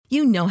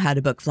You know how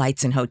to book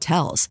flights and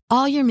hotels.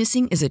 All you're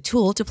missing is a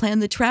tool to plan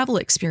the travel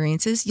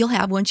experiences you'll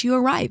have once you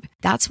arrive.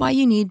 That's why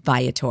you need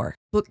Viator.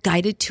 Book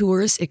guided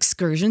tours,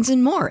 excursions,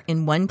 and more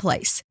in one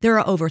place. There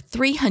are over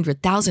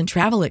 300,000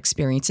 travel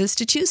experiences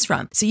to choose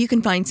from, so you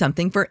can find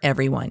something for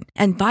everyone.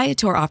 And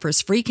Viator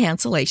offers free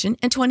cancellation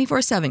and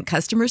 24/7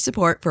 customer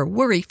support for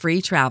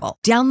worry-free travel.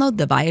 Download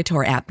the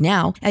Viator app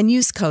now and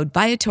use code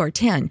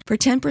Viator10 for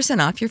 10%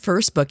 off your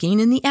first booking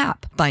in the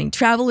app. Find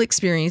travel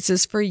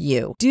experiences for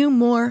you. Do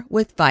more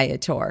with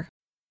Viator.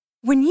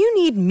 When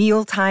you need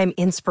mealtime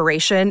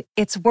inspiration,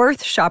 it's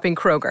worth shopping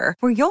Kroger,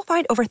 where you'll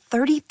find over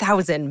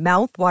 30,000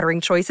 mouth-watering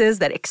choices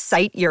that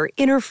excite your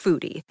inner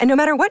foodie. And no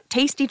matter what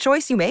tasty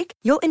choice you make,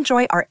 you'll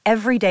enjoy our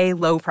everyday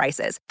low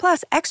prices,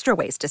 plus extra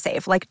ways to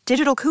save, like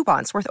digital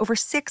coupons worth over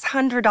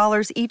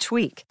 $600 each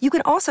week. You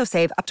can also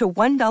save up to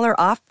 $1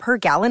 off per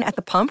gallon at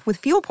the pump with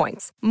fuel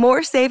points.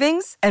 More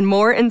savings and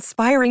more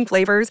inspiring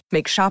flavors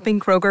make shopping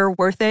Kroger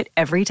worth it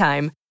every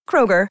time.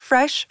 Kroger,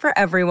 fresh for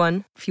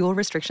everyone. Fuel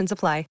restrictions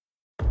apply.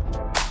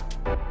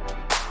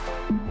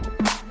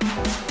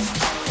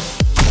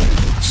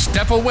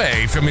 Step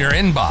away from your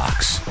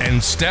inbox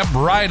and step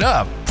right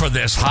up for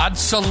this hot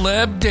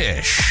celeb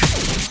dish.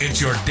 It's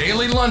your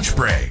daily lunch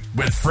break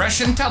with fresh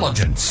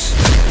intelligence.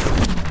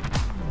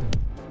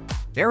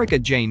 Erika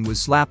Jayne was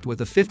slapped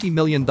with a $50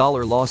 million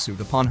lawsuit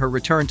upon her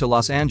return to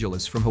Los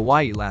Angeles from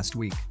Hawaii last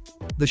week.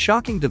 The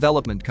shocking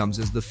development comes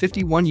as the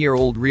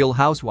 51-year-old Real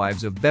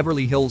Housewives of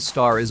Beverly Hills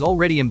star is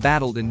already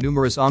embattled in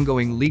numerous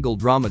ongoing legal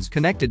dramas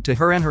connected to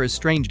her and her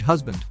estranged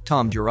husband,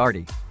 Tom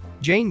Girardi.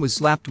 Jayne was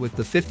slapped with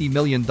the $50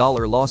 million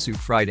lawsuit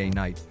Friday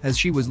night as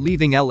she was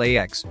leaving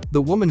LAX. The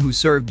woman who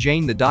served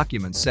Jayne the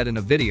documents said in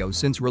a video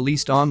since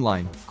released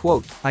online,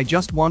 quote, "I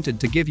just wanted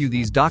to give you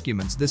these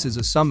documents. This is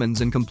a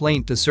summons and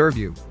complaint to serve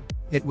you."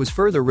 It was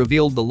further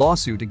revealed the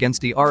lawsuit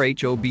against the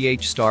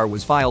RHOBH star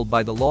was filed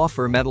by the law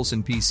firm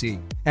Edelson PC,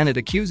 and it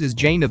accuses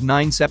Jayne of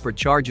 9 separate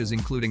charges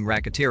including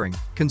racketeering,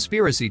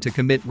 conspiracy to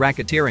commit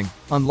racketeering,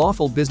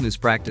 unlawful business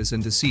practice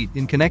and deceit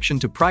in connection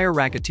to prior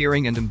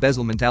racketeering and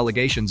embezzlement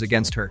allegations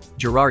against her,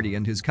 Girardi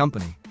and his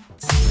company.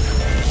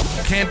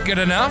 Can't get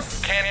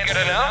enough? Can't get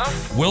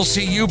enough? We'll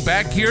see you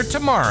back here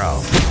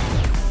tomorrow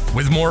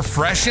with more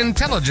fresh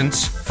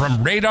intelligence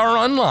from Radar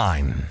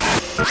Online.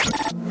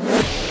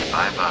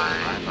 Bye-bye.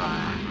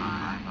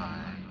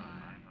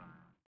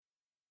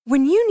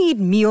 When you need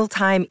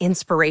mealtime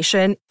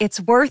inspiration,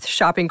 it's worth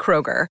shopping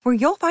Kroger, where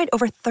you'll find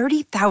over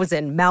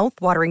 30,000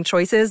 mouth-watering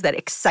choices that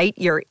excite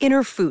your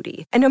inner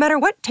foodie. And no matter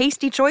what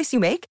tasty choice you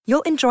make,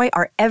 you'll enjoy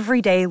our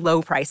everyday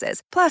low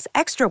prices, plus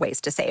extra ways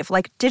to save,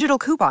 like digital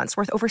coupons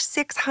worth over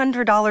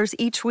 $600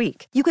 each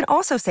week. You can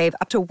also save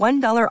up to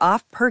 $1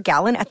 off per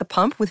gallon at the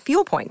pump with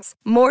fuel points.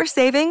 More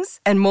savings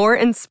and more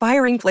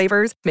inspiring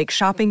flavors make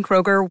shopping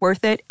Kroger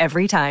worth it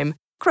every time.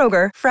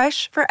 Kroger,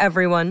 fresh for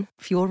everyone.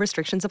 Fuel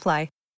restrictions apply.